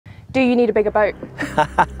Do you need a bigger boat?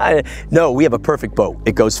 No, we have a perfect boat.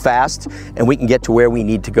 It goes fast and we can get to where we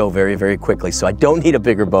need to go very, very quickly. So I don't need a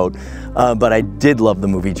bigger boat, but I did love the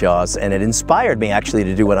movie Jaws, and it inspired me actually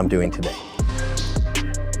to do what I'm doing today.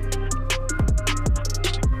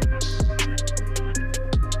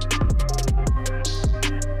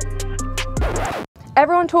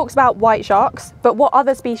 Everyone talks about white sharks, but what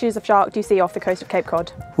other species of shark do you see off the coast of Cape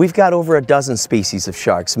Cod? We've got over a dozen species of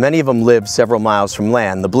sharks. Many of them live several miles from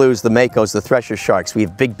land. The blues, the makos, the thresher sharks. We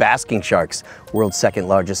have big basking sharks, world's second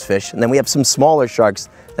largest fish. And then we have some smaller sharks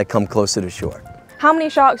that come closer to shore. How many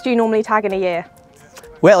sharks do you normally tag in a year?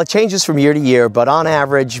 Well, it changes from year to year, but on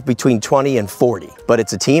average between 20 and 40. But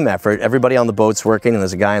it's a team effort. Everybody on the boat's working and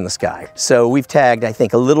there's a guy in the sky. So we've tagged, I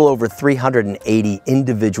think, a little over 380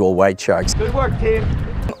 individual white sharks. Good work, team.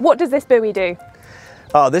 What does this buoy do?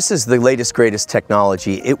 Oh, this is the latest, greatest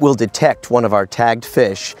technology. It will detect one of our tagged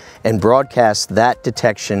fish and broadcast that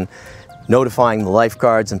detection, notifying the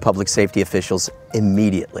lifeguards and public safety officials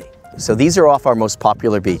immediately. So these are off our most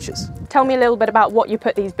popular beaches. Tell me a little bit about what you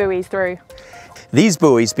put these buoys through. These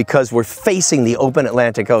buoys, because we're facing the open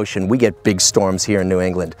Atlantic Ocean, we get big storms here in New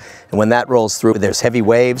England. And when that rolls through, there's heavy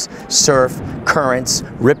waves, surf, currents,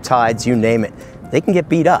 riptides, you name it. They can get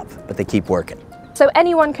beat up, but they keep working. So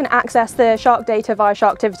anyone can access the shark data via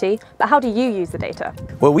Sharktivity, but how do you use the data?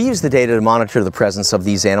 Well, we use the data to monitor the presence of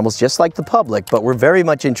these animals just like the public, but we're very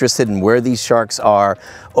much interested in where these sharks are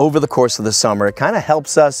over the course of the summer. It kind of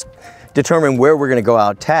helps us determine where we're going to go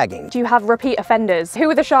out tagging. Do you have repeat offenders? Who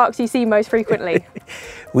are the sharks you see most frequently?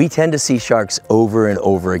 We tend to see sharks over and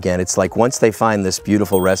over again. It's like once they find this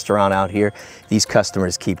beautiful restaurant out here, these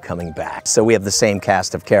customers keep coming back. So we have the same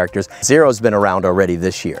cast of characters. Zero's been around already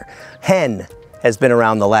this year. Hen has been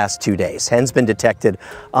around the last 2 days. Hen's been detected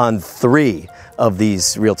on 3 of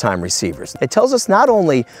these real-time receivers. It tells us not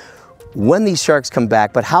only when these sharks come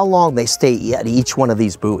back, but how long they stay at each one of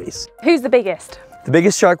these buoys. Who's the biggest? The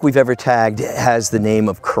biggest shark we've ever tagged has the name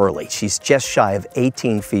of Curly. She's just shy of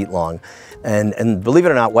 18 feet long. And believe it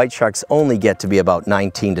or not, white sharks only get to be about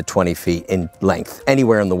 19 to 20 feet in length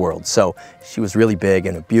anywhere in the world. So she was really big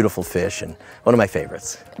and a beautiful fish and one of my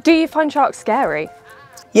favorites. Do you find sharks scary?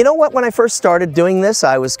 You know what, when I first started doing this,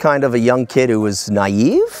 I was kind of a young kid who was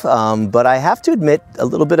naive, but I have to admit a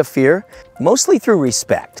little bit of fear, mostly through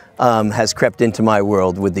respect, has crept into my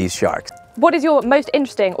world with these sharks. What is your most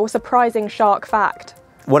interesting or surprising shark fact?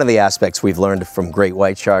 One of the aspects we've learned from great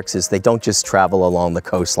white sharks is they don't just travel along the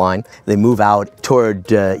coastline. They move out toward,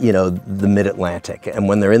 the mid-Atlantic. And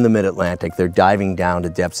when they're in the mid-Atlantic, they're diving down to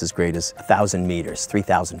depths as great as 1,000 meters,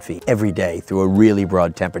 3,000 feet, every day through a really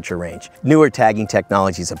broad temperature range. Newer tagging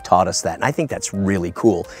technologies have taught us that, and I think that's really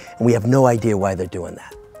cool. And we have no idea why they're doing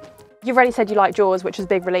that. You've already said you like Jaws, which is a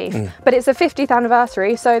big relief, but it's the 50th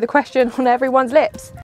anniversary, so the question on everyone's lips,